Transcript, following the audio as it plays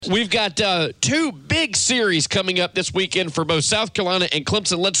We've got two big series coming up this weekend for both South Carolina and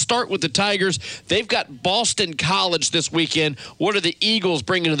Clemson. Let's start with the Tigers. They've got Boston College this weekend. What are the Eagles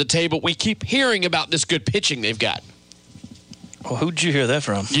bringing to the table? We keep hearing about this good pitching they've got. Well, who'd you hear that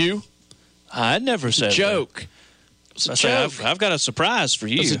from? You? I never said joke. It's a joke. I've got a surprise for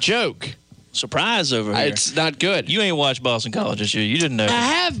you. It's a joke. Surprise over here. It's not good. You ain't watched Boston College this year. You didn't know. I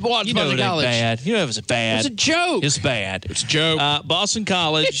have watched Boston College. Bad. You know it was bad. It's a joke. It's bad. It's a joke. Boston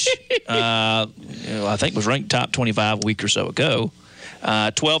College, I think was ranked top 25 a week or so ago.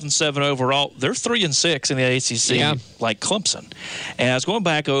 12-7 overall. They're 3-6 in the ACC, like Clemson. And I was going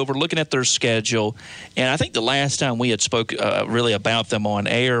back over, looking at their schedule, and I think the last time we had spoke really about them on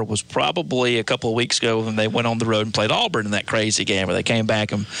air was probably a couple of weeks ago when they went on the road and played Auburn in that crazy game where they came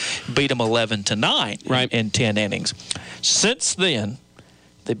back and beat them 11-9 in 10 innings. Since then,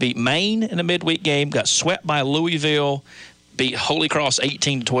 they beat Maine in a midweek game, got swept by Louisville, beat Holy Cross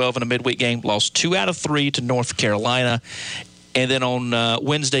 18-12 in a midweek game, lost 2 out of 3 to North Carolina, and then on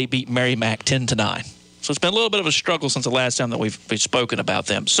Wednesday beat Merrimack 10-9. So it's been a little bit of a struggle since the last time that we've spoken about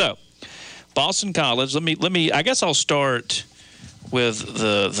them. So Boston College, let me. I guess I'll start with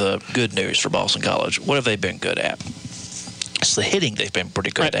the good news for Boston College. What have they been good at? It's the hitting they've been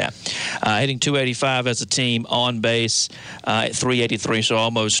pretty good at. Hitting .285 as a team on base at .383, so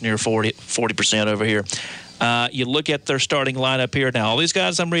almost near 40% over here. You look at their starting lineup here now. All these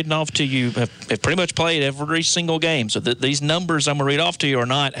guys I'm reading off to you have pretty much played every single game. So these numbers I'm going to read off to you are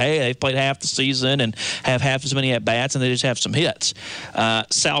not, hey, they've played half the season and have half as many at-bats, and they just have some hits.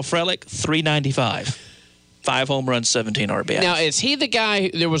 Sal Frelick, .395. 5 home runs, 17 RBIs. Now, is he the guy?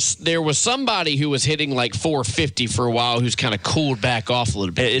 There was somebody who was hitting like .450 for a while who's kind of cooled back off a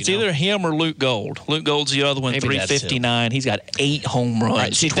little bit. It's either him or Luke Gold. Luke Gold's the other one, .359. He's got 8 home runs,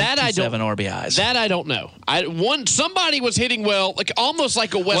 right. See, 27 RBIs. That I don't know. Somebody was hitting well, like almost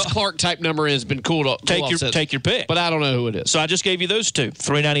like a Wes Clark type number has been cooled off. Take your pick. But I don't know who it is. So I just gave you those two,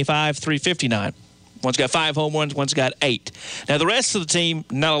 .395, .359. One's got 5 home runs, one's got 8. Now, the rest of the team,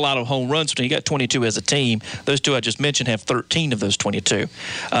 not a lot of home runs. You got 22 as a team. Those two I just mentioned have 13 of those 22.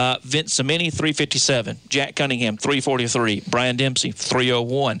 Vince Cimini, .357. Jack Cunningham, .343. Brian Dempsey,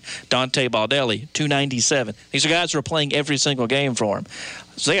 .301. Dante Baldelli, .297. These are guys who are playing every single game for him.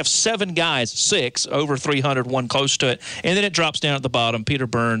 So they have 7 guys, 6 over 300, 1 close to it. And then it drops down at the bottom. Peter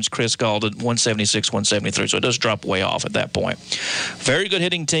Burns, Chris Galden, 176, 173. So it does drop way off at that point. Very good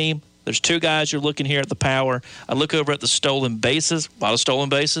hitting team. There's 2 guys you're looking here at the power. I look over at the stolen bases. A lot of stolen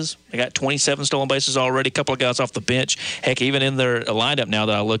bases. They got 27 stolen bases already. A couple of guys off the bench. Heck, even in their lineup now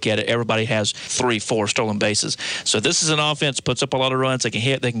that I look at it, everybody has 3, 4 stolen bases. So this is an offense puts up a lot of runs. They can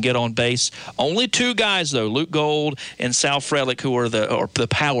hit. They can get on base. Only 2 guys though, Luke Gold and Sal Frelick, who are the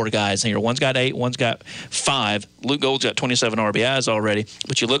power guys here. One's got 8. One's got 5. Luke Gold's got 27 RBIs already.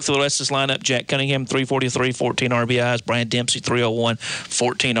 But you look through the rest of this lineup: Jack Cunningham, 343, 14 RBIs. Brian Dempsey, 301,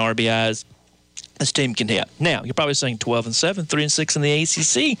 14 RBIs. This team can hit. Now, you're probably saying 12-7, 3-6 in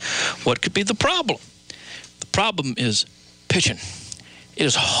the ACC. What could be the problem? The problem is pitching. It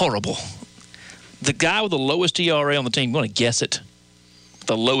is horrible. The guy with the lowest ERA on the team, you want to guess it?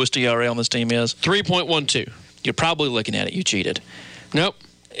 The lowest ERA on this team is? 3.12. You're probably looking at it. You cheated. Nope.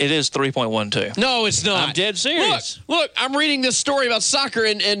 It is 3.12. No, it's not. I'm dead serious. Look, I'm reading this story about soccer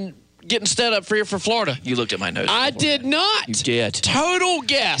and getting set up for here for Florida. You looked at my notes. I did not. You did. Total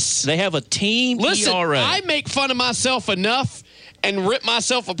guess. They have a team Listen, ERA. I make fun of myself enough and rip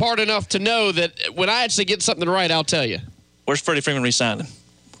myself apart enough to know that when I actually get something right, I'll tell you. Where's Freddie Freeman re-signing?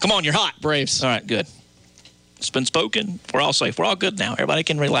 Come on, you're hot. Braves. All right, good. It's been spoken. We're all safe. We're all good now. Everybody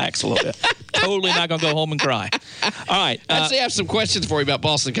can relax a little bit. Totally not going to go home and cry. All right. Actually, I have some questions for you about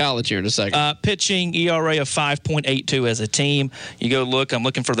Boston College here in a second. Pitching ERA of 5.82 as a team. You go look. I'm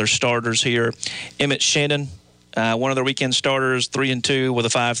looking for their starters here. Emmett Shannon, one of their weekend starters, 3-2 with a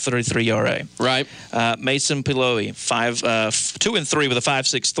 5.33 ERA. Right. Mason Piloi, 2-3 with a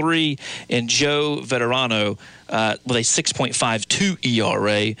 5.63, and Joe Veterano with a 6.52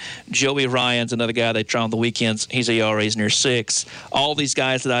 ERA. Joey Ryan's another guy they try on the weekends. His ERA is near 6. All these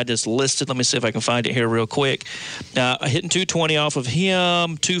guys that I just listed, let me see if I can find it here real quick. Hitting 220 off of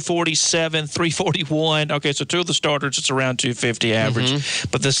him, 247, 341. Okay, so 2 of the starters, it's around 250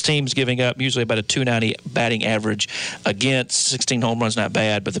 average. But this team's giving up usually about a 290 batting average against. 16 home runs, not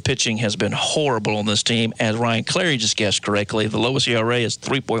bad, but the pitching has been horrible on this team. As Ryan Clary just guessed correctly, the lowest ERA is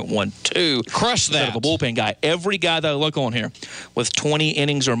 3.12. Crush that. Instead of a bullpen guy. every guy that I look on here with 20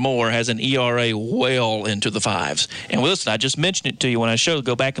 innings or more has an ERA well into the fives. And listen, I just mentioned it to you when I showed.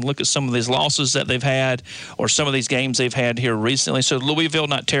 Go back and look at some of these losses that they've had or some of these games they've had here recently. So Louisville,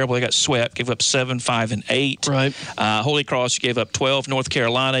 not terrible. They got swept, gave up 7, 5, and 8. Right. Holy Cross, you gave up 12. North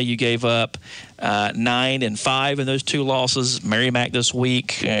Carolina, you gave up 9 and 5 in those 2 losses. Merrimack this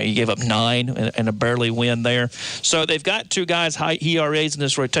week, you gave up 9 and a barely win there. So they've got 2 guys high ERAs in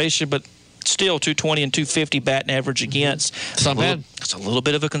this rotation, but still 220 and 250 batting average against. It's not bad. It's a little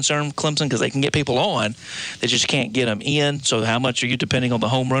bit of a concern for Clemson because they can get people on. They just can't get them in. So how much are you depending on the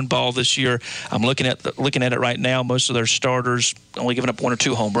home run ball this year? I'm looking at it right now. Most of their starters only giving up 1 or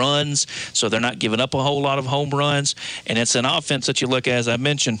 2 home runs, so they're not giving up a whole lot of home runs. And it's an offense that you look at, as I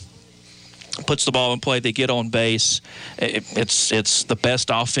mentioned, puts the ball in play, they get on base. It's the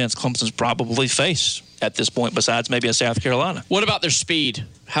best offense Clemson's probably faced at this point, besides maybe a South Carolina. What about their speed?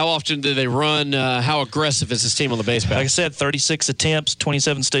 How often do they run? How aggressive is this team on the base path? Like I said, 36 attempts,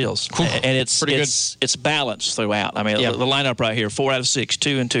 27 steals. And it's balanced throughout. I mean, the lineup right here, 4 out of 6,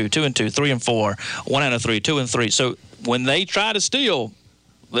 2 and 2, 2 and 2, 3 and 4, 1 out of 3, 2 and 3. So when they try to steal,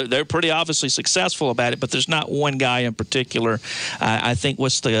 they're pretty obviously successful about it, but there's not one guy in particular. I think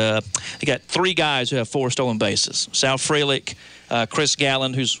they got 3 guys who have 4 stolen bases. Sal Frelick, Chris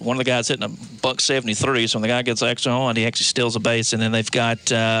Gallen, who's one of the guys hitting a .173, so when the guy gets extra on, he actually steals a base. And then they've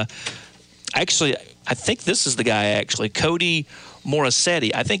got, actually, I think this is the guy, actually, Cody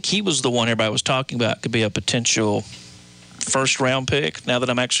Morissetti. I think he was the one everybody was talking about could be a potential first-round pick, now that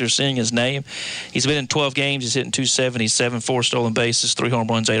I'm actually seeing his name. He's been in 12 games. He's hitting .277, 4 stolen bases, 3 home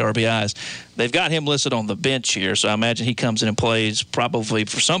runs, 8 RBIs. They've got him listed on the bench here, so I imagine he comes in and plays probably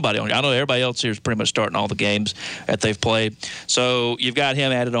for somebody. I know everybody else here is pretty much starting all the games that they've played. So you've got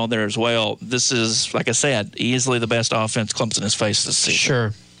him added on there as well. This is, like I said, easily the best offense Clemson has faced this season.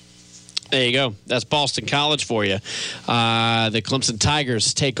 Sure. There you go. That's Boston College for you. The Clemson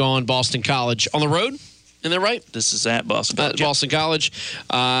Tigers take on Boston College on the road. Isn't that right? This is at Boston College. Boston College.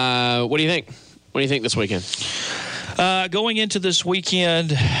 What do you think? What do you think this weekend? Going into this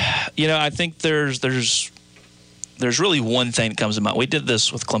weekend, I think there's really one thing that comes to mind. We did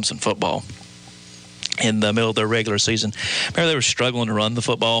this with Clemson football in the middle of their regular season. Remember, they were struggling to run the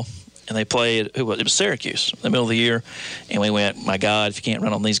football, and they played, it was Syracuse in the middle of the year, and we went, my God, if you can't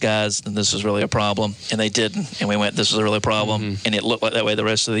run on these guys, then this is really a problem. And they didn't, and we went, this is really a problem, and it looked like that way the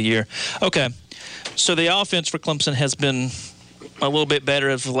rest of the year. Okay. So the offense for Clemson has been a little bit better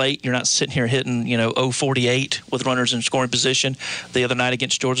as of late. You're not sitting here hitting, 0-48 with runners in scoring position. The other night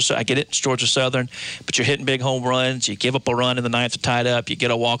against Georgia, I get it, it's Georgia Southern, but you're hitting big home runs. You give up a run in the ninth to tie it up. You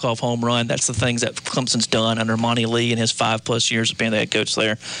get a walk-off home run. That's the things that Clemson's done under Monty Lee in his 5+ years of being the head coach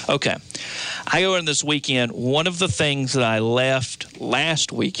there. Okay. I go in this weekend. One of the things that I left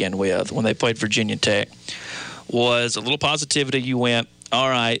last weekend with when they played Virginia Tech was a little positivity. You went, all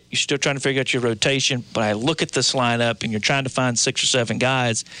right, you're still trying to figure out your rotation, but I look at this lineup, and you're trying to find 6 or 7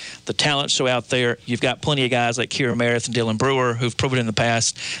 guys. The talent's so out there. You've got plenty of guys like Kira Meredith and Dylan Brewer who've proven in the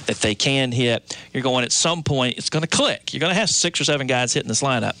past that they can hit. You're going, at some point, it's going to click. You're going to have 6 or 7 guys hitting this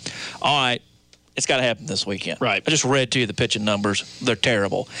lineup. All right. It's got to happen this weekend. Right. I just read to you the pitching numbers. They're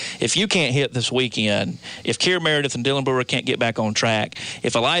terrible. If you can't hit this weekend, if Kira Meredith and Dylan Brewer can't get back on track,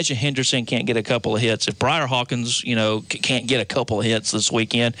 if Elijah Henderson can't get a couple of hits, if Briar Hawkins, can't get a couple of hits this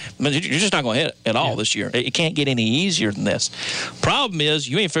weekend, you're just not going to hit it at all this year. It can't get any easier than this. Problem is,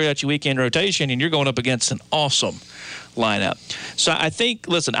 you ain't figured out your weekend rotation, and you're going up against an awesome lineup. So I think,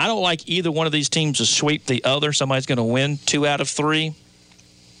 listen, I don't like either one of these teams to sweep the other. Somebody's going to win 2 out of 3.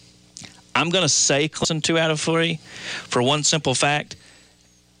 I'm going to say Clemson 2 out of 3 for one simple fact.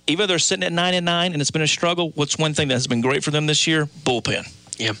 Even though they're sitting at 9-9 and it's been a struggle, what's one thing that has been great for them this year? Bullpen.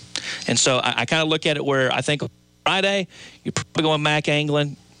 Yeah. And so I kind of look at it where I think Friday, you're probably going Mac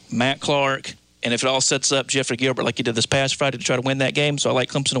Anglin, Matt Clark, and if it all sets up Jeffrey Gilbert like you did this past Friday to try to win that game. So I like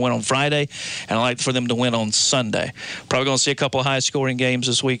Clemson to win on Friday, and I like for them to win on Sunday. Probably going to see a couple of high-scoring games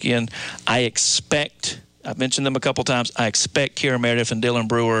this weekend. I've mentioned them a couple times. I expect Kira Meredith and Dylan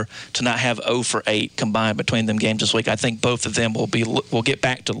Brewer to not have 0 for 8 combined between them games this week. I think both of them will get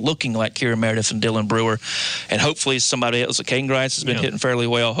back to looking like Kira Meredith and Dylan Brewer. And hopefully somebody else, Caden Grice has been hitting fairly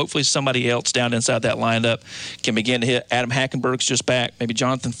well. Hopefully somebody else down inside that lineup can begin to hit. Adam Hackenberg's just back. Maybe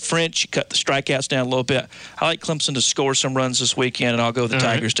Jonathan French. You cut the strikeouts down a little bit. I like Clemson to score some runs this weekend, and I'll go with the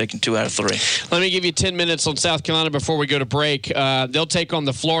Tigers taking 2 out of 3. Let me give you 10 minutes on South Carolina before we go to break. They'll take on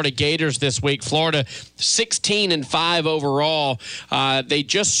the Florida Gators this week. Florida 16-5 overall. They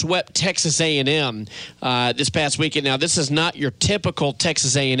just swept Texas A&M this past weekend. Now, this is not your typical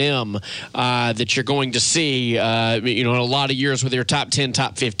Texas A&M that you're going to see, in a lot of years with their top 10,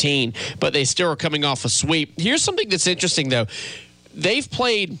 top 15, but they still are coming off a sweep. Here's something that's interesting, though. They've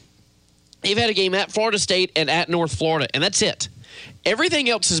had a game at Florida State and at North Florida, and that's it. Everything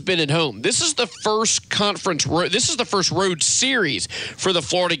else has been at home. This is the first road series for the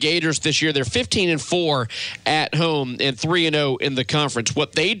Florida Gators this year. They're 15-4 at home and 3-0 in the conference.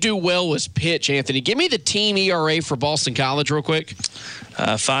 What they do well is pitch, Anthony. Give me the team ERA for Boston College real quick.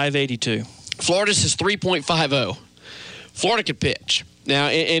 5.82. Florida's is 3.50. Florida can pitch. Now,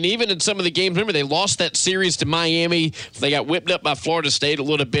 and even in some of the games, remember, they lost that series to Miami. They got whipped up by Florida State a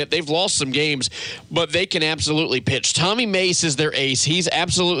little bit. They've lost some games, but they can absolutely pitch. Tommy Mace is their ace. He's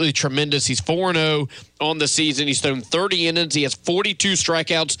absolutely tremendous. He's 4-0 on the season. He's thrown 30 innings. He has 42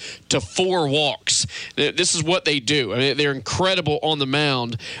 strikeouts to 4 walks. This is what they do. I mean, they're incredible on the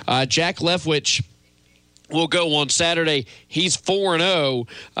mound. Jack Leftwich will go on Saturday. He's 4-0.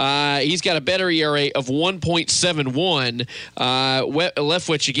 He's got a better ERA of 1.71.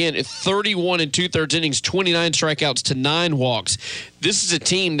 Leftwich, again, 31 2/3 innings, 29 strikeouts to 9 walks. This is a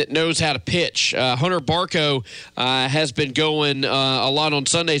team that knows how to pitch. Hunter Barco has been going a lot on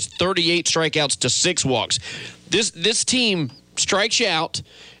Sundays, 38 strikeouts to 6 walks. This team strikes you out.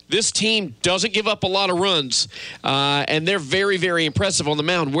 This team doesn't give up a lot of runs, and they're very, very impressive on the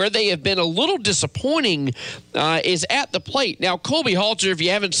mound. Where they have been a little disappointing is at the plate. Now, Colby Halter, if you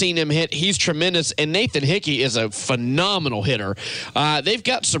haven't seen him hit, he's tremendous, and Nathan Hickey is a phenomenal hitter. They've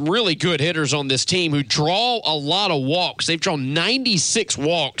got some really good hitters on this team who draw a lot of walks. They've drawn 96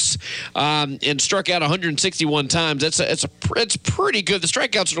 walks and struck out 161 times. It's pretty good. The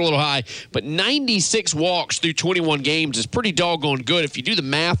strikeouts are a little high, but 96 walks through 21 games is pretty doggone good. If you do the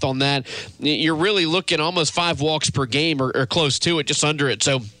math on that, you're really looking almost 5 walks per game or close to it, just under it.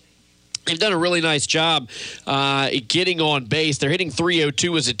 So they've done a really nice job getting on base. They're hitting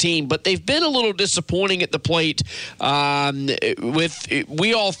 .302 as a team, but they've been a little disappointing at the plate.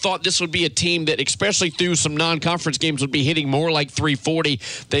 We all thought this would be a team that, especially through some non-conference games, would be hitting more like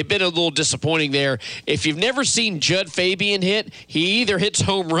 .340. They've been a little disappointing there. If you've never seen Judd Fabian hit, he either hits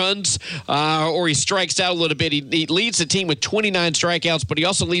home runs or he strikes out a little bit. He leads the team with 29 strikeouts, but he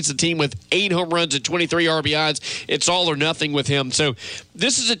also leads the team with 8 home runs and 23 RBIs. It's all or nothing with him. So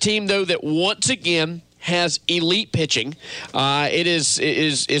this is a team, though, that once again has elite pitching. It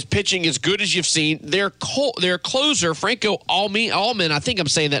is pitching as good as you've seen. Their closer, Franco Allman, I think I'm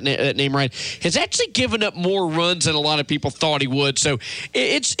saying that name right, has actually given up more runs than a lot of people thought he would. So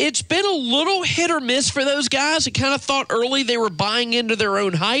it's been a little hit or miss for those guys. I kind of thought early they were buying into their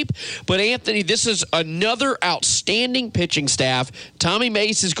own hype. But, Anthony, this is another outstanding pitching staff. Tommy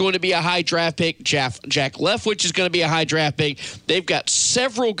Mace is going to be a high draft pick. Jack Leftwich is going to be a high draft pick. They've got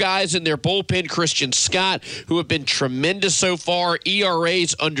several guys in their bullpen. Christian Scott, who have been tremendous so far.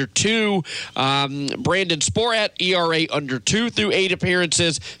 ERAs under 2. Brandon Sporat, ERA under 2 through 8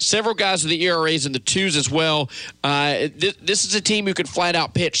 appearances. Several guys with the ERAs in the 2s as well. This is a team who can flat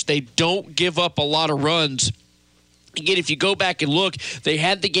out pitch. They don't give up a lot of runs. Again, if you go back and look, they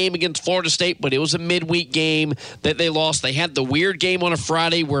had the game against Florida State, but it was a midweek game that they lost. They had the weird game on a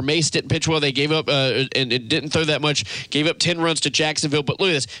Friday where Mace didn't pitch well. They gave up and it didn't throw that much. Gave up 10 runs to Jacksonville. But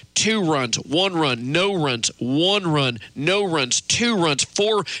look at this. 2 runs, 1 run, no runs, 1 run, no runs, 2 runs,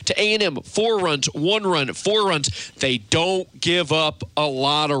 4 to A&M, 4 runs, 1 run, 4 runs. They don't give up a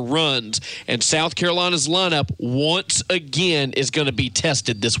lot of runs. And South Carolina's lineup, once again, is going to be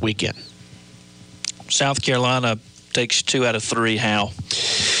tested this weekend. South Carolina takes 2 out of 3. How?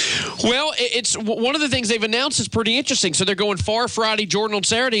 Well, it's one of the things they've announced is pretty interesting. So they're going Far Friday, Jordan on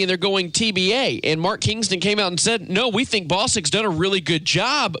Saturday, and they're going TBA. And Mark Kingston came out and said, no, we think Bostic's done a really good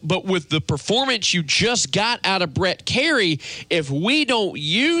job, but with the performance you just got out of Brett Carey, if we don't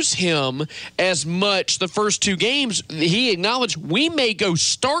use him as much the first 2 games, he acknowledged we may go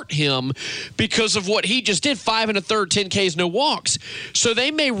start him because of what he just did, 5 1/3, 10 Ks, no walks. So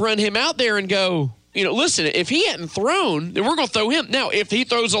they may run him out there and go, listen, if he hadn't thrown, then we're going to throw him. Now, if he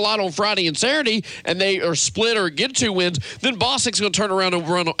throws a lot on Friday and Saturday and they are split or get 2 wins, then Bostic's going to turn around and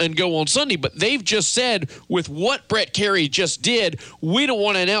run and go on Sunday. But they've just said with what Brett Carey just did, we don't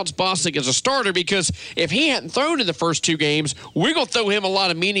want to announce Bostic as a starter because if he hadn't thrown in the first 2 games, we're going to throw him a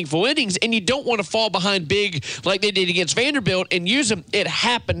lot of meaningful innings, and you don't want to fall behind big like they did against Vanderbilt and use him. It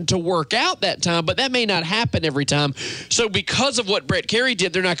happened to work out that time, but that may not happen every time. So because of what Brett Carey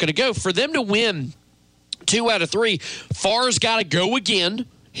did, they're not going to go. For them to win 2 out of 3, Farr's got to go again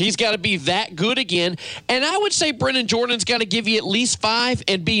He's got to be that good again. And I would say Brennan Jordan's got to give you at least 5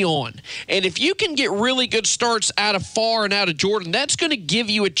 and beyond. And if you can get really good starts out of Farr and out of Jordan, that's going to give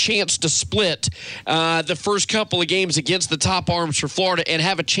you a chance to split the first couple of games against the top arms for Florida and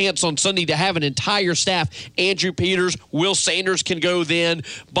have a chance on Sunday to have an entire staff. Andrew Peters, Will Sanders can go then,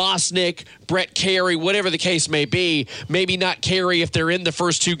 Bosnick, Brett Carey, whatever the case may be. Maybe not Carey if they're in the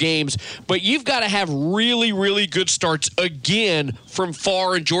first 2 games. But you've got to have really, really good starts again from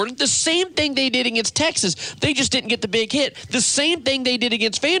Farr and Jordan. The same thing they did against Texas. They just didn't get the big hit. The same thing they did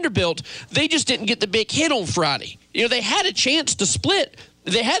against Vanderbilt. They just didn't get the big hit on Friday. You know, they had a chance to split.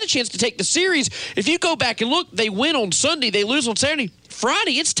 They had a chance to take the series. If you go back and look, they win on Sunday. They lose on Saturday.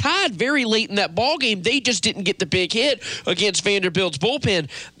 Friday, it's tied very late in that ball game. They just didn't get the big hit against Vanderbilt's bullpen.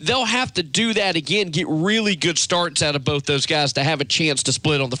 They'll have to do that again, get really good starts out of both those guys to have a chance to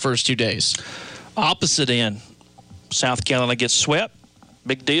split on the first 2 days. Opposite end, South Carolina gets swept.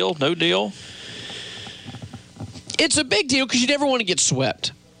 Big deal? No deal? It's a big deal because you never want to get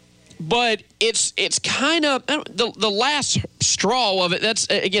swept. But it's kind of the last straw of it.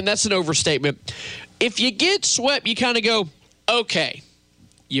 That's an overstatement. If you get swept, you kind of go, okay,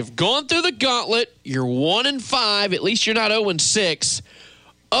 you've gone through the gauntlet. You're 1-5. At least you're not 0-6.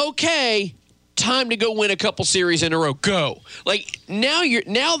 Okay, time to go win a couple series in a row. Go. Like now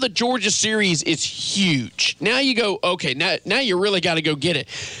the Georgia series is huge. Now you go, okay, now you really got to go get it.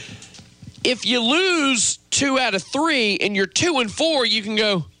 If you lose 2 out of 3 and you're 2-4, you can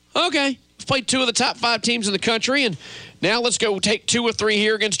go, okay, let's play 2 of the top 5 teams in the country, and now let's go take 2 or 3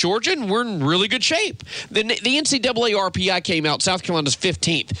 here against Georgia, and we're in really good shape. The NCAA RPI came out. South Carolina's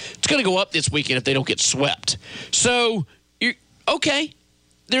 15th. It's going to go up this weekend if they don't get swept. So, okay,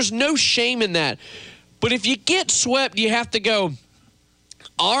 there's no shame in that. But if you get swept, you have to go,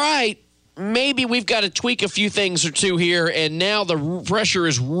 all right, maybe we've got to tweak a few things or 2 here, and now the pressure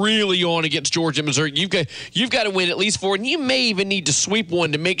is really on against Georgia and Missouri. You've got to win at least 4, and you may even need to sweep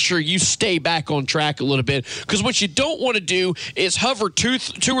 1 to make sure you stay back on track a little bit. Because what you don't want to do is hover 2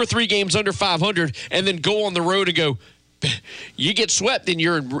 or 3 games under 500 and then go on the road and go, you get swept, then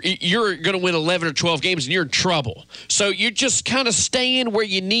you're going to win 11 or 12 games, and you're in trouble. So you're just kind of staying where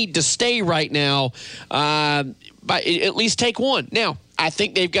you need to stay right now. By at least take 1. Now, I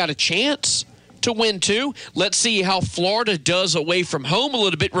think they've got a chance to win 2. Let's see how Florida does away from home a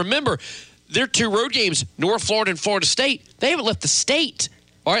little bit. Remember, their 2 road games, North Florida and Florida State, they haven't left the state.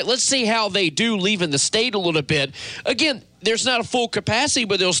 All right, let's see how they do leaving the state a little bit. Again, there's not a full capacity,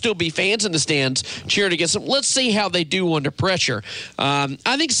 but there'll still be fans in the stands cheering against them. Let's see how they do under pressure. I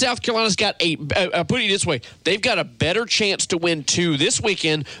think South Carolina's got I'll put it this way, they've got a better chance to win 2 this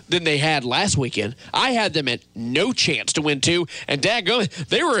weekend than they had last weekend. I had them at no chance to win 2, and daggone,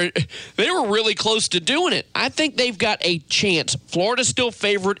 they were really close to doing it. I think they've got a chance. Florida's still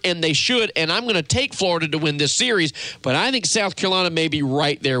favored, and they should, and I'm going to take Florida to win this series, but I think South Carolina may be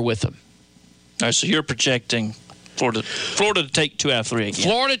right there with them. All right, so you're projecting Florida to take 2 out of 3 again.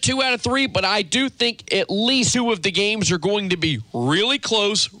 Florida 2 out of 3, but I do think at least 2 of the games are going to be really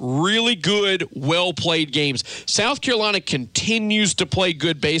close, really good, well-played games. South Carolina continues to play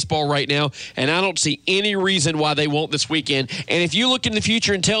good baseball right now, and I don't see any reason why they won't this weekend. And if you look in the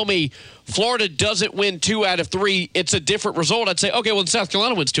future and tell me Florida doesn't win 2 out of 3, it's a different result, I'd say, okay, well, South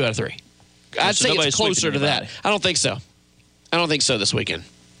Carolina wins 2 out of 3. I'd say it's closer to that. I don't think so. I don't think so this weekend.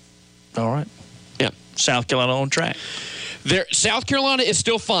 All right. Yeah. South Carolina on track. South Carolina is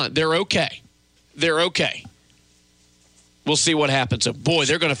still fine. They're okay. We'll see what happens. So, boy,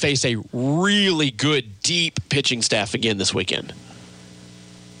 they're going to face a really good, deep pitching staff again this weekend.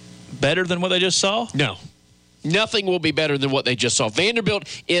 Better than what they just saw? No. Nothing will be better than what they just saw. Vanderbilt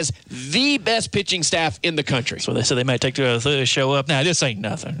is the best pitching staff in the country. So they said they might take 2 out of 3 show up. Now, this ain't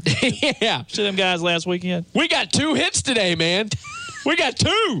nothing. Yeah. See them guys last weekend? We got 2 hits today, man. We got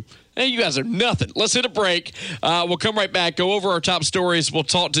 2. Hey, you guys are nothing. Let's hit a break. We'll come right back, go over our top stories. We'll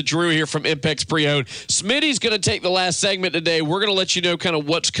talk to Drew here from Impex Pre-Owned. Smitty's going to take the last segment today. We're going to let you know kind of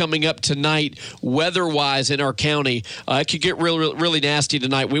what's coming up tonight weather-wise in our county. It could get really, really nasty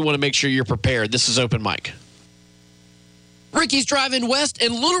tonight. We want to make sure you're prepared. This is Open Mic. Ricky's Drive-In West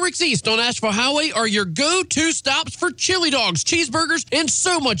and Little Rick's East on Asheville Highway are your go-to stops for chili dogs, cheeseburgers, and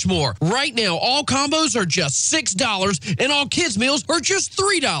so much more. Right now, all combos are just $6, and all kids' meals are just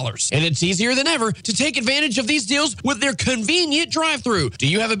 $3. And it's easier than ever to take advantage of these deals with their convenient drive-thru. Do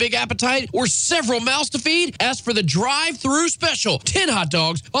you have a big appetite or several mouths to feed? Ask for the drive-thru special. 10 hot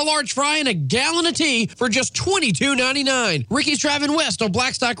dogs, a large fry, and a gallon of tea for just $22.99. Ricky's Drive-In West on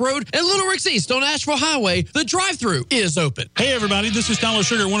Blackstock Road and Little Rick's East on Asheville Highway. The drive-thru is open. it. Hey, everybody, this is Tyler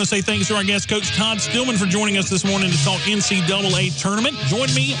Sugar. I want to say thanks to our guest coach, Todd Stillman, for joining us this morning to talk NCAA tournament.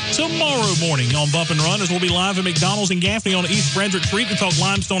 Join me tomorrow morning on Bump and Run as we'll be live at McDonald's in Gaffney on East Frederick Street to talk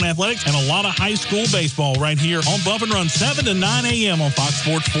Limestone Athletics and a lot of high school baseball right here on Bump and Run, 7 to 9 a.m. on Fox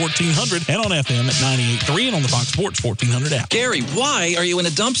Sports 1400 and on FM at 98.3 and on the Fox Sports 1400 app. Gary, why are you in a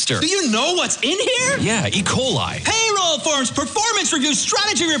dumpster? Do you know what's in here? Yeah, E. coli. Payroll forms, performance reviews,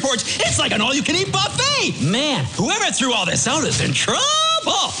 strategy reports. It's like an all-you-can-eat buffet. Man, whoever threw all this out is in trouble.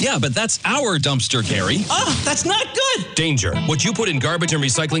 Yeah, but that's our dumpster, Gary. That's not good. Danger. What you put in garbage and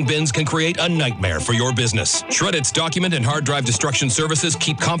recycling bins can create a nightmare for your business. Shred-It's document and hard drive destruction services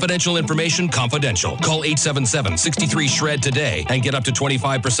keep confidential information confidential. Call 877-63-SHRED today and get up to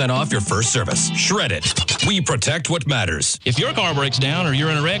 25% off your first service. Shred-It. We protect what matters. If your car breaks down or you're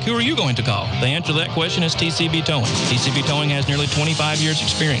in a wreck, who are you going to call? The answer to that question is TCB Towing. TCB Towing has nearly 25 years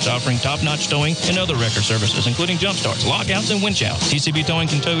experience offering top-notch towing and other wrecker services, including jump starts, lockouts, and winch outs. TCB Towing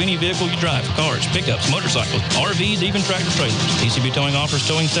can tow any vehicle you drive, cars, pickups, motorcycles, RVs, even tractor-trailers. TCB Towing offers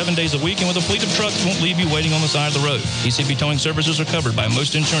towing 7 days a week, and with a fleet of trucks, won't leave you waiting on the side of the road. TCB Towing services are covered by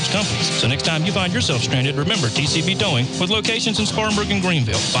most insurance companies. So next time you find yourself stranded, remember TCB Towing with locations in Spartanburg and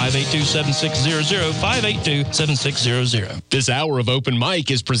Greenville. 582-7600, 582-7600. This hour of Open Mic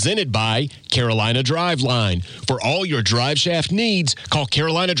is presented by Carolina Drive Line. For all your drive shaft needs, call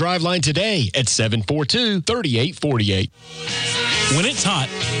Carolina Drive Line today at 742-3848. When it's hot,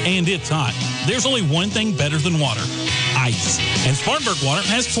 and it's hot, there's only one thing better than water: ice. And Spartanburg Water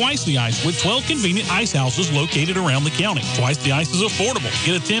has twice the ice with 12 convenient ice houses located around the county. Twice the ice is affordable.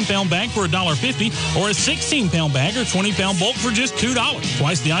 Get a 10-pound bag for $1.50 or a 16-pound bag or 20-pound bulk for just $2.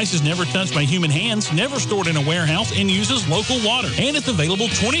 Twice the ice is never touched by human hands, never stored in a warehouse, and uses local water. And it's available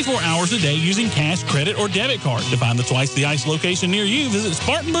 24 hours a day using cash, credit, or debit card. To find the Twice the Ice location near you, visit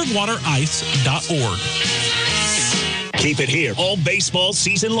SpartanburgWaterIce.org. Keep it here all baseball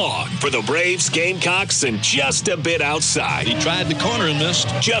season long for the Braves, Gamecocks, and Just a Bit Outside. He tried the corner and missed.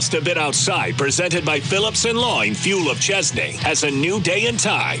 Just a Bit Outside, presented by Phillips & Loyne Fuel of Chesney, has a new day and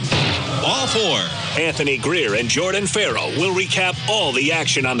time. All four. Anthony Greer and Jordan Farrell will recap all the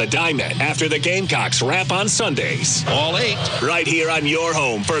action on the diamond after the Gamecocks wrap on Sundays. All 8. Right here on your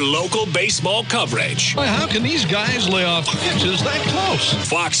home for local baseball coverage. Boy, how can these guys lay off pitches that close?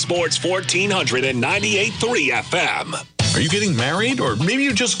 Fox Sports 1498.3 FM. Are you getting married? Or maybe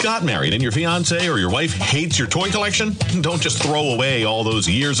you just got married and your fiance or your wife hates your toy collection? Don't just throw away all those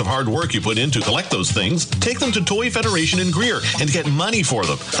years of hard work you put in to collect those things. Take them to Toy Federation in Greer and get money for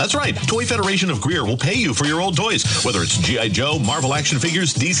them. That's right. Toy Federation of Greer will pay you for your old toys, whether it's G.I. Joe, Marvel action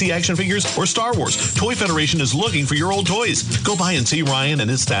figures, DC action figures, or Star Wars. Toy Federation is looking for your old toys. Go by and see Ryan and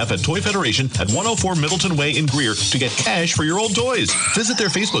his staff at Toy Federation at 104 Middleton Way in Greer to get cash for your old toys. Visit their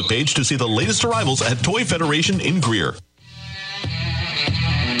Facebook page to see the latest arrivals at Toy Federation in Greer.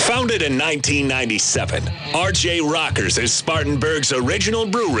 Founded in 1997, RJ Rockers is Spartanburg's original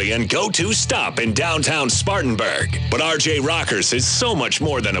brewery and go-to stop in downtown Spartanburg. But RJ Rockers is so much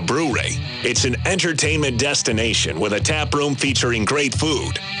more than a brewery. It's an entertainment destination with a tap room featuring great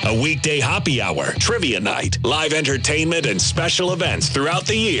food, a weekday happy hour, trivia night, live entertainment, and special events throughout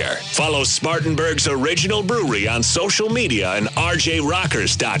the year. Follow Spartanburg's original brewery on social media and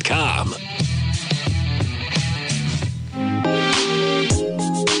rjrockers.com.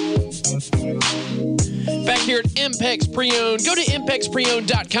 Back here at Impex Pre-Owned. Go to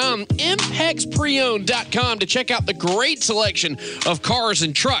ImpexPreowned.com, ImpexPreowned.com to check out the great selection of cars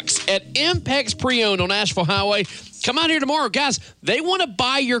and trucks at Impex Pre-Owned on Asheville Highway. Come out here tomorrow. Guys, they want to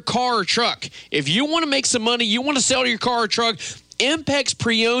buy your car or truck. If you want to make some money, you want to sell your car or truck, Impex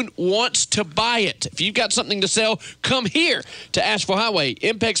Pre-Owned wants to buy it. If you've got something to sell, come here to Asheville Highway,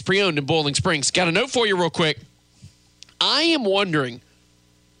 Impex Pre-Owned in Boiling Springs. Got a note for you real quick. I am wondering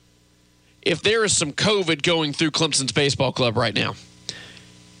if there is some COVID going through Clemson's baseball club right now.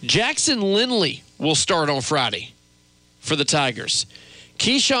 Jackson Lindley will start on Friday for the Tigers.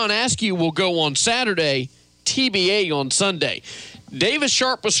 Keyshawn Askew will go on Saturday, TBA on Sunday. Davis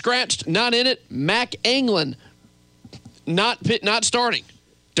Sharp was scratched, not in it. Mac Anglin not starting.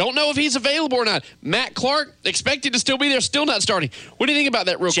 Don't know if he's available or not. Matt Clark, expected to still be there, still not starting. What do you think about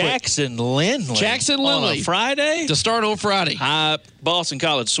that real quick? Jackson Lindley. On a Friday? To start on Friday. Boston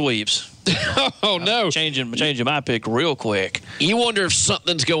College sweeps. Oh, no. I'm changing my pick real quick. You wonder if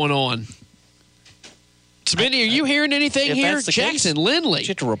something's going on. Smitty, are you hearing anything here? Jackson Lindley. Did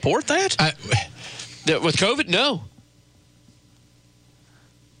you have to report that? With COVID? No.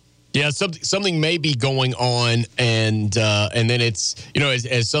 Yeah, something may be going on, and then it's,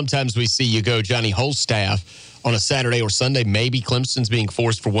 as sometimes we see you go Johnny Holstaff on a Saturday or Sunday, maybe Clemson's being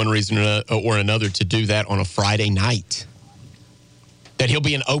forced for one reason or another to do that on a Friday night. that he'll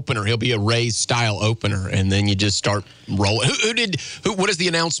be an opener. He'll be a Rays-style opener, and then you just start rolling. What is the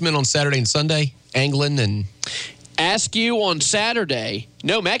announcement on Saturday and Sunday? Anglin and... Askew on Saturday.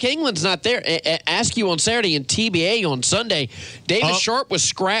 No, Mac England's not there. Askew on Saturday and TBA on Sunday. David Sharp was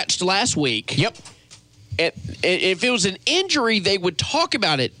scratched last week. Yep. If it was an injury, they would talk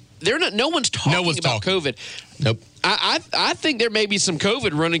about it. No one's talking about COVID. Nope. I think there may be some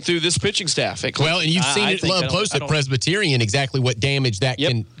COVID running through this pitching staff. Well, and you've seen it up close at Presbyterian, exactly what damage that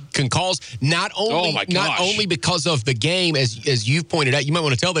can cause. Not only because of the game, as you've pointed out, you might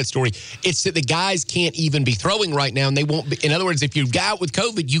want to tell that story. It's that the guys can't even be throwing right now, and they won't be. In other words, if you got out with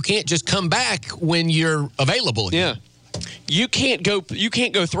COVID, you can't just come back when you're available again. Yeah. You can't go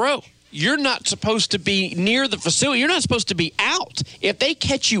throw. You're not supposed to be near the facility. You're not supposed to be out. If they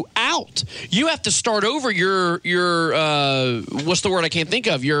catch you out, you have to start over your what's the word I can't think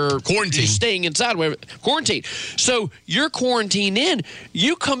of? Your quarantine. You're staying inside. Quarantine. So you're quarantined in.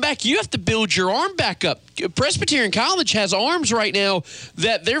 You come back. You have to build your arm back up. Presbyterian College has arms right now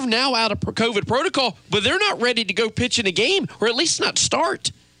that they're now out of COVID protocol, but they're not ready to go pitch in a game, or at least not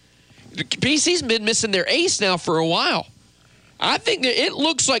start. PC's been missing their ace now for a while. I think that it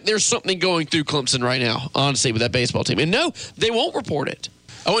looks like there's something going through Clemson right now, honestly, with that baseball team. And no, they won't report it.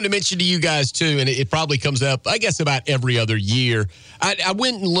 I wanted to mention to you guys, too, and it probably comes up, I guess, about every other year. I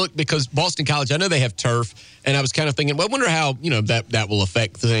went and looked because Boston College, I know they have turf, and I was kind of thinking, well, I wonder how, that will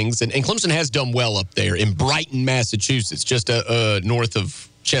affect things. And Clemson has done well up there in Brighton, Massachusetts, just north of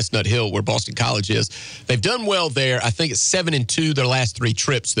Chestnut Hill, where Boston College is. They've done well there. I think it's 7-2 their last 3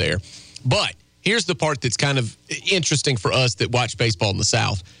 trips there. But here's the part that's kind of interesting for us that watch baseball in the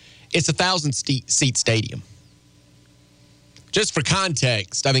South. It's a 1,000-seat stadium. Just for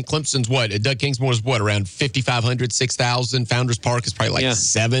context, I think Clemson's Doug Kingsmore's around 5,500, 6,000. Founders Park is probably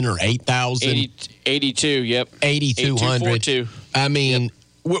 7,000 or 8,000. 82, yep. 8,200. I mean,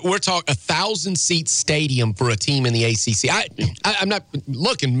 we're talking 1,000-seat stadium for a team in the ACC. I'm not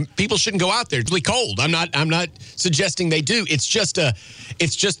looking. People shouldn't go out there. It's really cold. I'm not suggesting they do. It's just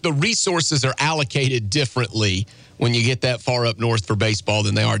the resources are allocated differently when you get that far up north for baseball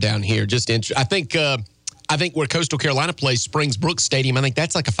than they are down here. I think where Coastal Carolina plays, Springs Brooks Stadium, I think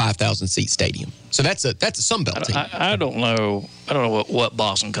that's like a 5,000-seat stadium. So that's a Sunbelt team. I don't know what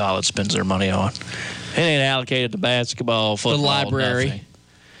Boston College spends their money on. It ain't allocated to basketball, football, the library. Nothing.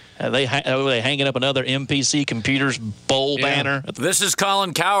 Are they hanging up another MPC Computers Bowl banner? This is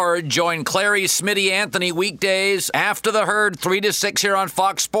Colin Cowherd. Join Clary, Smitty, Anthony weekdays after the herd, 3 to 6 here on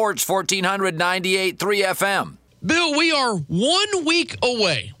Fox Sports, 1498.3 FM. Bill, we are 1 week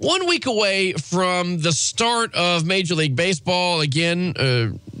away from the start of Major League Baseball.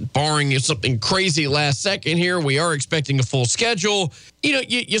 Again, barring something crazy last second here, we are expecting a full schedule.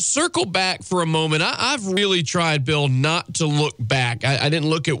 You circle back for a moment. I've really tried, Bill, not to look back. I didn't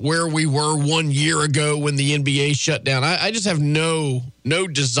look at where we were 1 year ago when the NBA shut down. I just have no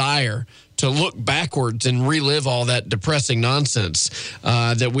desire to look backwards and relive all that depressing nonsense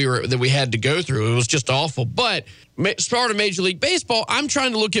that we had to go through. It was just awful. But start of Major League Baseball, I'm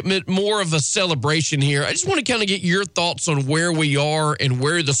trying to look at more of a celebration here. I just want to kind of get your thoughts on where we are and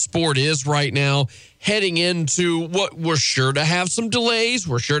where the sport is right now, heading into what we're sure to have some delays,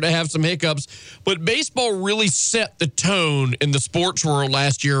 we're sure to have some hiccups, but baseball really set the tone in the sports world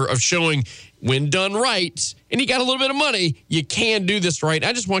last year of showing when done right, and you got a little bit of money, you can do this right.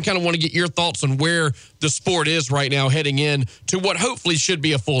 I just want to get your thoughts on where the sport is right now heading in to what hopefully should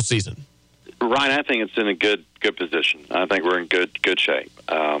be a full season. Ryan, I think it's in a good position. I think we're in good shape.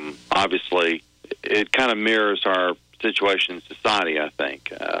 Obviously, it kind of mirrors our situation in society, I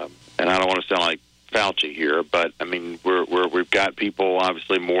think. And I don't want to sound like Fauci here, but I mean we've got people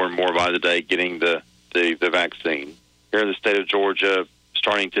obviously more and more by the day getting the vaccine. Here in the state of Georgia,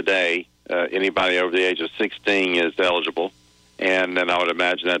 starting today, anybody over the age of 16 is eligible, and then I would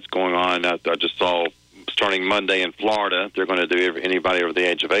imagine that's going on. I just saw starting Monday in Florida, they're going to do anybody over the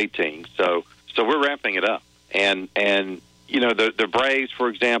age of 18. So we're ramping it up, and the Braves, for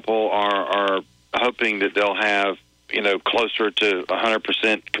example, are hoping that they'll have closer to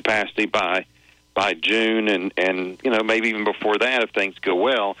 100% capacity by June, and maybe even before that if things go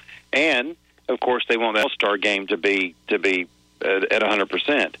well. And of course, they want that All-Star game to be at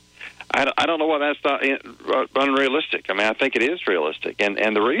 100%. I don't know why that's not unrealistic. I mean, I think it is realistic,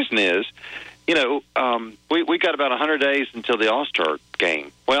 and the reason is, we got about 100 days until the All-Star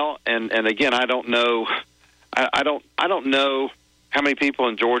game. Well, and again, I don't know. I don't know how many people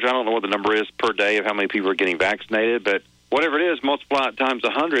in Georgia. I don't know what the number is per day of how many people are getting vaccinated, but whatever it is, multiply it times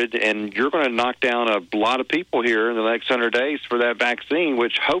 100, and you're going to knock down a lot of people here in the next 100 days for that vaccine,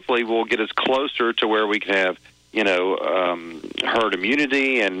 which hopefully will get us closer to where we can have herd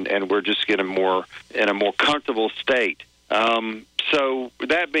immunity, and we're just getting more in a more comfortable state. So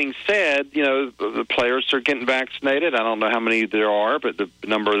that being said, the players are getting vaccinated. I don't know how many there are, but the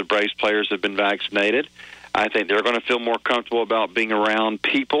number of the Braves players have been vaccinated. I think they're going to feel more comfortable about being around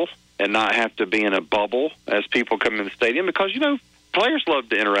people and not have to be in a bubble as people come in the stadium, because, players love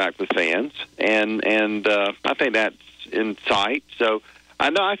to interact with fans, and I think that's in sight. So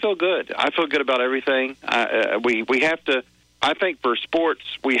I feel good. I feel good about everything. We have to, I think for sports,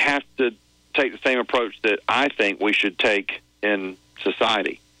 we have to take the same approach that I think we should take in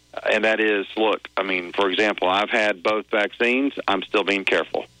society. And that is, look, for example, I've had both vaccines. I'm still being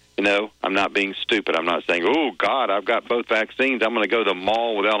careful. I'm not being stupid. I'm not saying, oh, God, I've got both vaccines. I'm going to go to the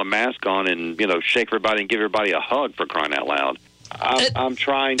mall without a mask on and, shake everybody and give everybody a hug, for crying out loud. I'm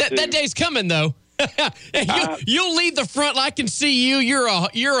trying to. That day's coming, though. You'll lead the front. I can see you.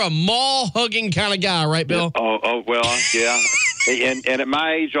 You're a mall hugging kind of guy, right, Bill? Oh well, yeah. And at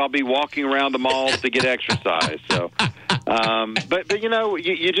my age, I'll be walking around the malls to get exercise. So, but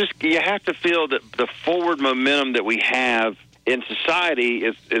you have to feel that the forward momentum that we have in society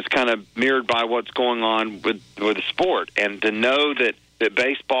is kind of mirrored by what's going on with the sport, and to know that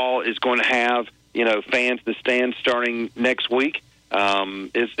baseball is going to have fans in the stands starting next week.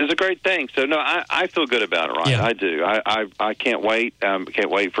 Is a great thing. So no, I feel good about it, Ryan. Yeah. I do. I can't wait. Can't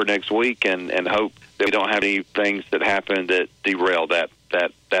wait for next week, and hope that we don't have any things that happen that derail that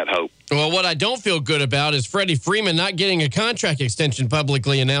hope. Well, what I don't feel good about is Freddie Freeman not getting a contract extension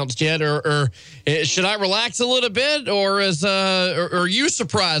publicly announced yet. Or should I relax a little bit, or are you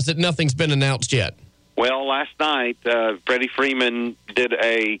surprised that nothing's been announced yet? Well, last night, Freddie Freeman did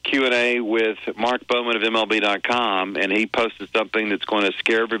a Q&A with Mark Bowman of MLB.com, and he posted something that's going to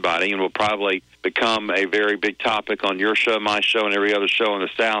scare everybody and will probably become a very big topic on your show, my show, and every other show in the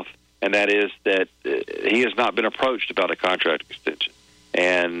South, and that is that he has not been approached about a contract extension.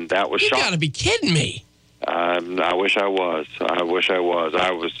 And that was shocking. You got to be kidding me. I wish I was. I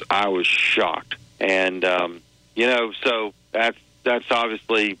was shocked. And, so that's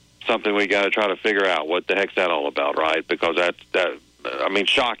obviously something we got to try to figure out. What the heck's that all about, right? Because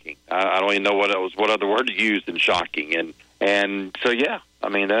shocking. I don't even know what other word to use than shocking. And so, yeah,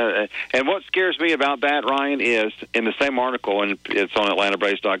 and what scares me about that, Ryan, is in the same article, and it's on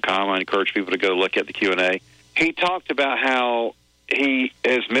AtlantaBraves.com. I encourage people to go look at the Q&A. He talked about how he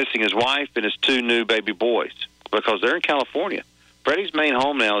is missing his wife and his two new baby boys because they're in California. Freddie's main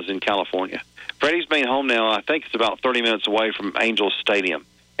home now is in California. Freddie's main home now, I think, is about 30 minutes away from Angels Stadium.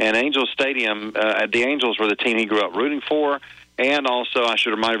 And Angels Stadium, the Angels were the team he grew up rooting for. And also, I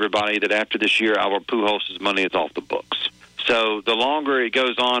should remind everybody that after this year, Albert Pujols' money is off the books. So the longer it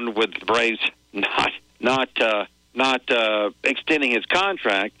goes on with the Braves not extending his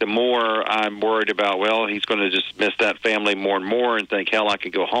contract, the more I'm worried about, well, he's going to just miss that family more and more and think, hell, I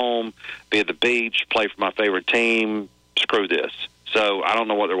could go home, be at the beach, play for my favorite team, screw this. So I don't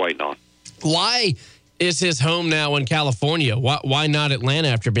know what they're waiting on. Why is his home now in California? Why not Atlanta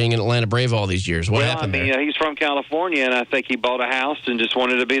after being an Atlanta Brave all these years? What happened there? He's from California, and I think he bought a house and just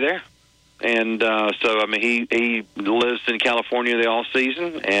wanted to be there. And he lives in California the all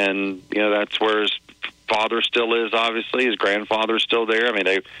season, and that's where his father still is. Obviously, his grandfather's still there.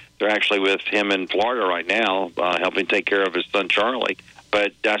 They're actually with him in Florida right now, helping take care of his son Charlie.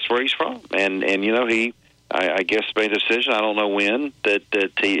 But that's where he's from, and he, I guess, made a decision. I don't know when that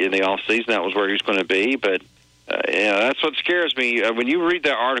he, in the off season, that was where he was going to be. But that's what scares me. When you read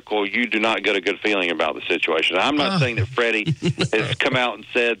that article, you do not get a good feeling about the situation. I'm not saying that Freddie has come out and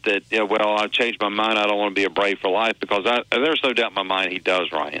said that, well, I've changed my mind. I don't want to be a Brave for life, because there's no doubt in my mind he does,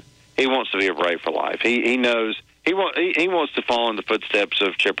 Ryan. He wants to be a Brave for life. He knows he wants to follow in the footsteps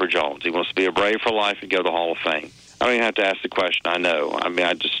of Chipper Jones. He wants to be a Brave for life and go to the Hall of Fame. I don't even have to ask the question. I know.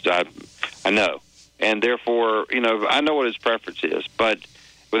 I know. And therefore, I know what his preference is. But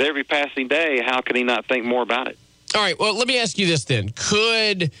with every passing day, how can he not think more about it? All right. Well, let me ask you this then.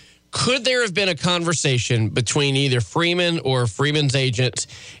 Could there have been a conversation between either Freeman or Freeman's agent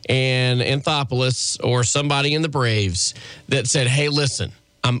and Anthopoulos or somebody in the Braves that said, hey, listen,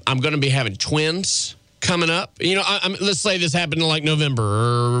 I'm going to be having twins coming up. Let's say this happened in like November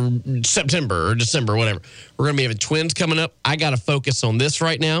or September or December, whatever. We're going to be having twins coming up. I got to focus on this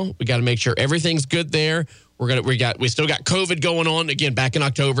right now. We got to make sure everything's good there. We still got COVID going on again back in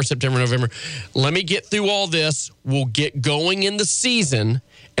October, September, November. Let me get through all this. We'll get going in the season.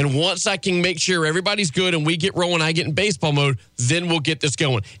 And once I can make sure everybody's good and we get rolling, I get in baseball mode, then we'll get this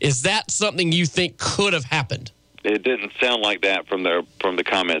going. Is that something you think could have happened? It didn't sound like that from the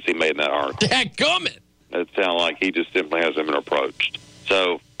comments he made in that article. Dadgummit! It sounded like he just simply hasn't been approached.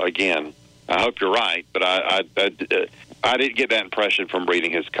 So, again, I hope you're right, but I didn't get that impression from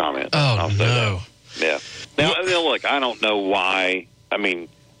reading his comments. Oh, no. Yeah. Now, look, I don't know why. I mean,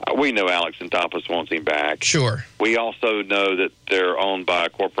 we know Alex Anthopoulos wants him back. Sure. We also know that they're owned by a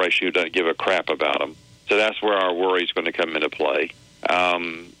corporation who doesn't give a crap about them. So that's where our worry is going to come into play. But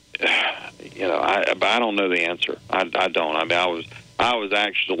I don't know the answer. I don't. I mean, I was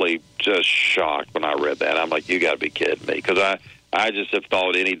actually just shocked when I read that. I'm like, you got to be kidding me, because I just have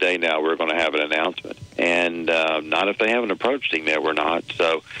thought any day now we're going to have an announcement, and not if they haven't approached him yet. We're not.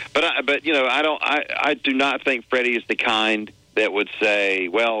 So, I do not think Freddie is the kind that would say,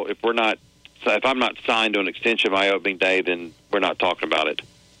 well, if I'm not signed to an extension of my opening day, then we're not talking about it.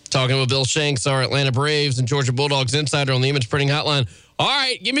 Talking with Bill Shanks, our Atlanta Braves and Georgia Bulldogs insider on the Image Printing Hotline. All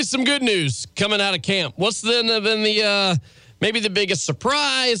right, give me some good news coming out of camp. What's been the maybe the biggest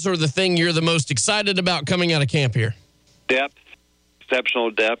surprise or the thing you're the most excited about coming out of camp here? Depth, exceptional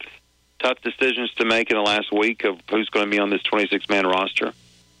depth. Tough decisions to make in the last week of who's going to be on this 26-man roster.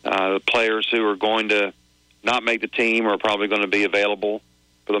 The players who are going to not make the team are probably going to be available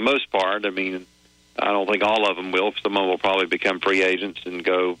for the most part. I mean, I don't think all of them will. Some of them will probably become free agents and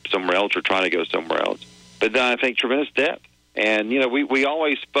go somewhere else or try to go somewhere else. But then I think tremendous depth. And, we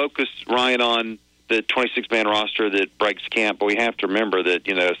always focus, Ryan, on the 26-man roster that breaks camp, but we have to remember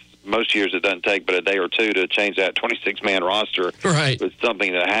that, most years it doesn't take but a day or two to change that 26-man roster with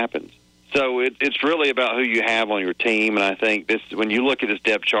something that happens. So it's really about who you have on your team, and I think when you look at this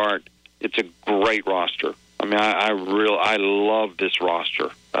depth chart, it's a great roster. I mean, I love this roster.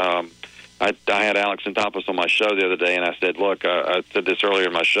 I had Alex Anthopoulos on my show the other day, and I said, look, I said this earlier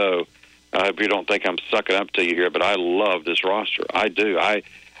in my show, I hope you don't think I'm sucking up to you here, but I love this roster. I do. I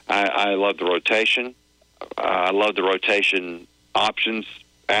love the rotation. I love the rotation options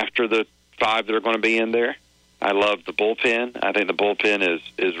after the 5 that are going to be in there. I love the bullpen. I think the bullpen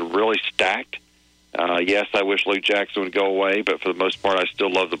is really stacked. Yes, I wish Luke Jackson would go away, but for the most part, I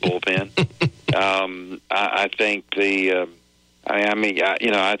still love the bullpen. I think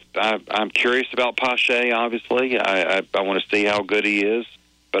I'm curious about Pache, obviously. I want to see how good he is,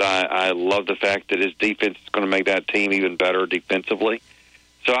 but I love the fact that his defense is going to make that team even better defensively.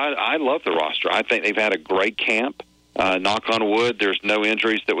 So I love the roster. I think they've had a great camp. Knock on wood, there's no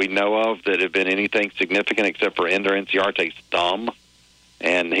injuries that we know of that have been anything significant except for Ender Inciarte's thumb,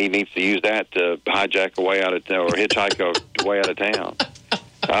 and he needs to use that to hijack a way out of town or hitchhike a way out of town.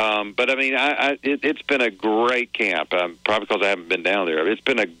 But I mean, it's been a great camp. Probably because I haven't been down there. It's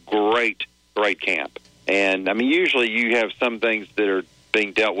been a great camp. And I mean, usually you have some things that are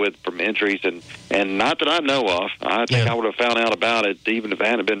being dealt with from injuries, and not that I know of. I think I would have found out about it even if it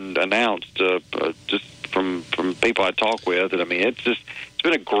hadn't been announced. Just from people I talk with, and I mean, it's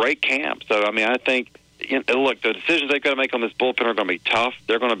been a great camp. So I mean, I think look, the decisions they've got to make on this bullpen are going to be tough.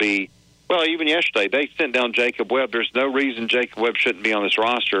 They're going to be. Well, even yesterday, they sent down Jacob Webb. There's no reason Jacob Webb shouldn't be on this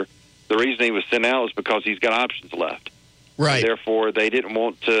roster. The reason he was sent out is because he's got options left. Right. And therefore, they didn't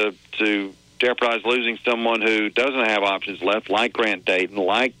want to jeopardize losing someone who doesn't have options left, like Grant Dayton,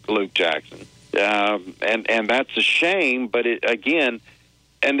 like Luke Jackson. And that's a shame, but again,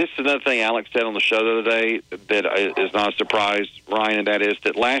 and this is another thing Alex said on the show the other day that is not a surprise, Ryan, and that is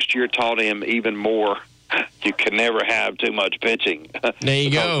that last year taught him even more. You can never have too much pitching. There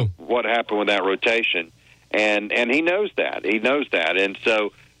you go. What happened with that rotation, and he knows that. He knows that, and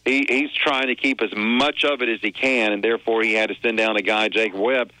so he's trying to keep as much of it as he can, and therefore he had to send down a guy, Jacob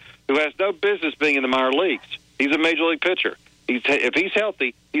Webb, who has no business being in the minor leagues. He's a major league pitcher. If he's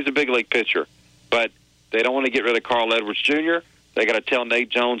healthy, he's a big league pitcher. But they don't want to get rid of Carl Edwards Jr. They got to tell Nate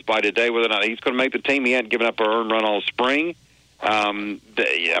Jones by today whether or not he's going to make the team. He hadn't given up an earned run all spring.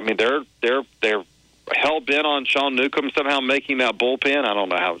 They're hell bent on Sean Newcomb somehow making that bullpen. I don't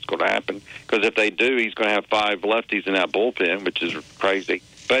know how it's going to happen, because if they do, he's going to have 5 lefties in that bullpen, which is crazy.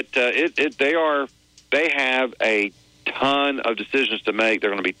 But they have a ton of decisions to make. They're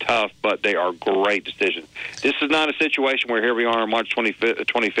going to be tough, but they are great decisions. This is not a situation where here we are on March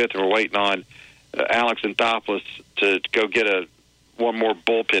 25th and we're waiting on Alex Anthopoulos to go get one more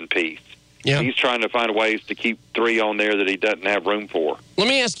bullpen piece. Yeah. He's trying to find ways to keep 3 on there that he doesn't have room for. Let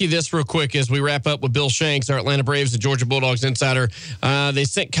me ask you this real quick as we wrap up with Bill Shanks, our Atlanta Braves and Georgia Bulldogs insider. They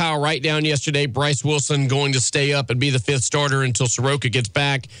sent Kyle Wright down yesterday. Bryce Wilson going to stay up and be the 5th starter until Soroka gets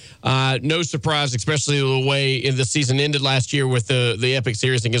back. No surprise, especially the way the season ended last year with the epic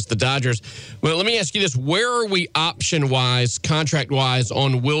series against the Dodgers. Well, let me ask you this. Where are we option-wise, contract-wise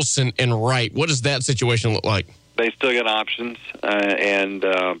on Wilson and Wright? What does that situation look like? They still got options, and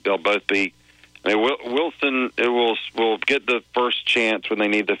they'll both be. I mean, Wilson will get the first chance when they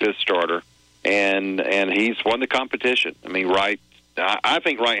need the 5th starter, and he's won the competition. I mean, Wright I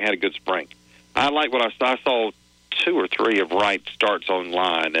think Wright had a good spring. I like what I saw 2 or 3 of Wright starts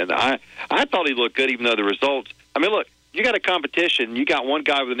online, and I thought he looked good, even though the results. I mean, look, you got a competition. You got one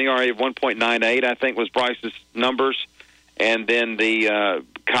guy with an ERA of 1.98, I think was Bryce's numbers, and then the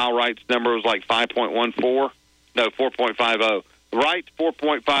Kyle Wright's number was like 5.14. No, 4.50. Wright's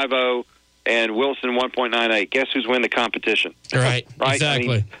 4.50. And Wilson 1.98. Guess who's winning the competition? Right. Exactly.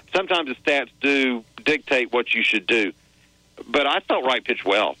 I mean, sometimes the stats do dictate what you should do, but I thought Wright pitched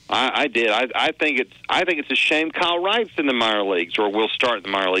well. I did. I think it's a shame Kyle Wright's in the minor leagues, or will start in the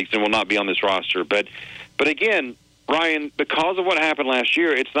minor leagues and will not be on this roster. But again, Ryan, because of what happened last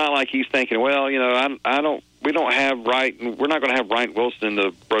year, it's not like he's thinking, well, we don't have Wright, and we're not going to have Wright and Wilson in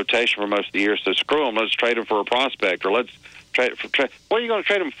the rotation for most of the year. So screw them. Let's trade him for a prospect, or let's trade. What are you going to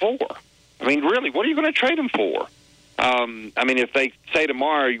trade him for? I mean, really, what are you going to trade him for? I mean, if they say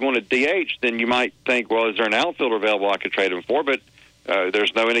tomorrow you want a DH, then you might think, well, is there an outfielder available I could trade him for? But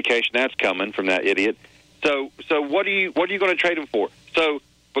there's no indication that's coming from that idiot. So what are you going to trade him for? So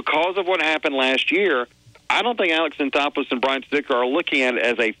because of what happened last year, I don't think Alex Anthopoulos and Brian Snitker are looking at it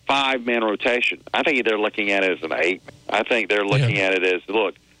as a 5-man rotation. I think they're looking at it as an 8. I think they're looking at it as,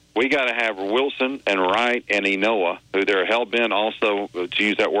 look, we got to have Wilson and Wright and Enoa, who they're hell-bent also, to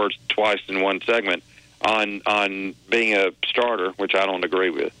use that word twice in one segment, on being a starter, which I don't agree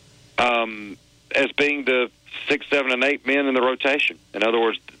with, as being the 6, 7, and 8 men in the rotation. In other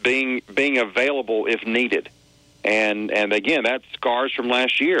words, being available if needed. And again, that's scars from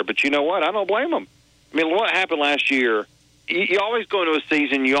last year. But you know what? I don't blame them. I mean, what happened last year, you always go into a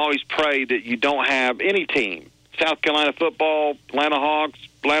season, you always pray that you don't have any team, South Carolina football, Atlanta Hawks,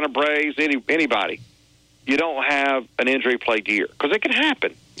 Atlanta Braves, anybody. You don't have an injury-plagued year, because it can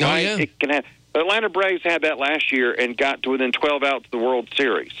happen. Right? Oh, yeah. It can happen. The Atlanta Braves had that last year and got to within 12 outs of the World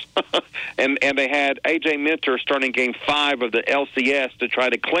Series. and they had A.J. Minter starting Game 5 of the LCS to try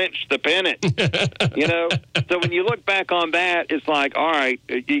to clinch the pennant. So when you look back on that, it's like, all right,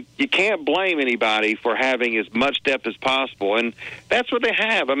 you can't blame anybody for having as much depth as possible. And that's what they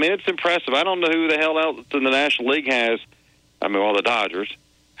have. I mean, it's impressive. I don't know who the hell else in the National League has. I mean, well, the Dodgers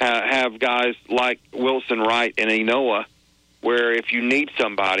have guys like Wilson, Wright, and Enoa, where if you need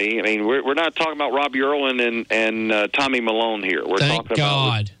somebody, I mean, we're not talking about Robbie Erlin and Tommy Malone here. We're talking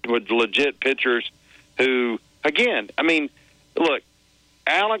about with legit pitchers who, again, I mean, look,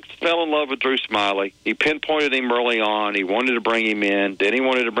 Alex fell in love with Drew Smiley. He pinpointed him early on. He wanted to bring him in. Then he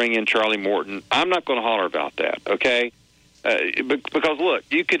wanted to bring in Charlie Morton. I'm not going to holler about that, okay? Because, look,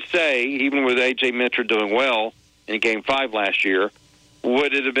 you could say, even with A.J. Minter doing well in Game 5 last year,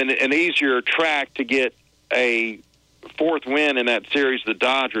 would it have been an easier track to get a 4th win in that series of the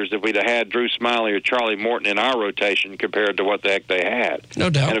Dodgers if we'd have had Drew Smiley or Charlie Morton in our rotation compared to what the heck they had?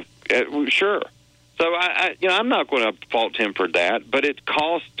 No doubt. And sure. So I'm not going to fault him for that, but it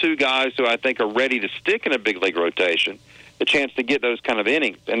costs 2 guys who I think are ready to stick in a big league rotation a chance to get those kind of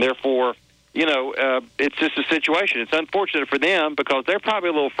innings, and therefore, it's just a situation. It's unfortunate for them because they're probably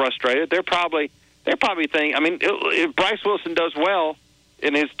a little frustrated. They're probably thinking. I mean, if Bryce Wilson does well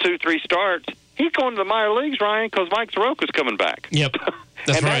in his 2-3 starts, he's going to the minor leagues, Ryan, because Mike Soroka's coming back. Yep,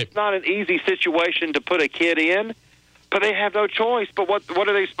 that's right. That's not an easy situation to put a kid in, but they have no choice. But what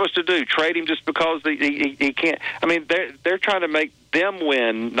are they supposed to do? Trade him just because he can't? I mean, they're trying to make them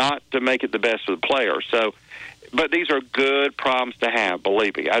win, not to make it the best for the player. So, but these are good problems to have,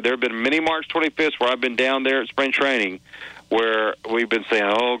 believe me. There have been many March 25th where I've been down there at spring training where we've been saying,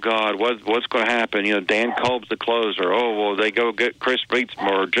 oh, God, what's going to happen? Dan Kolb's the closer. Oh, well, they go get Chris Beatsma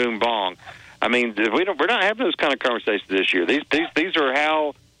or June Bong. I mean, we're not having those kind of conversations this year. These are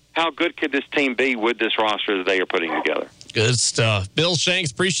how good could this team be with this roster that they are putting together. Good stuff. Bill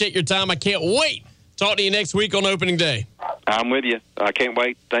Shanks, appreciate your time. I can't wait. Talk to you next week on opening day. I'm with you. I can't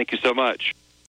wait. Thank you so much.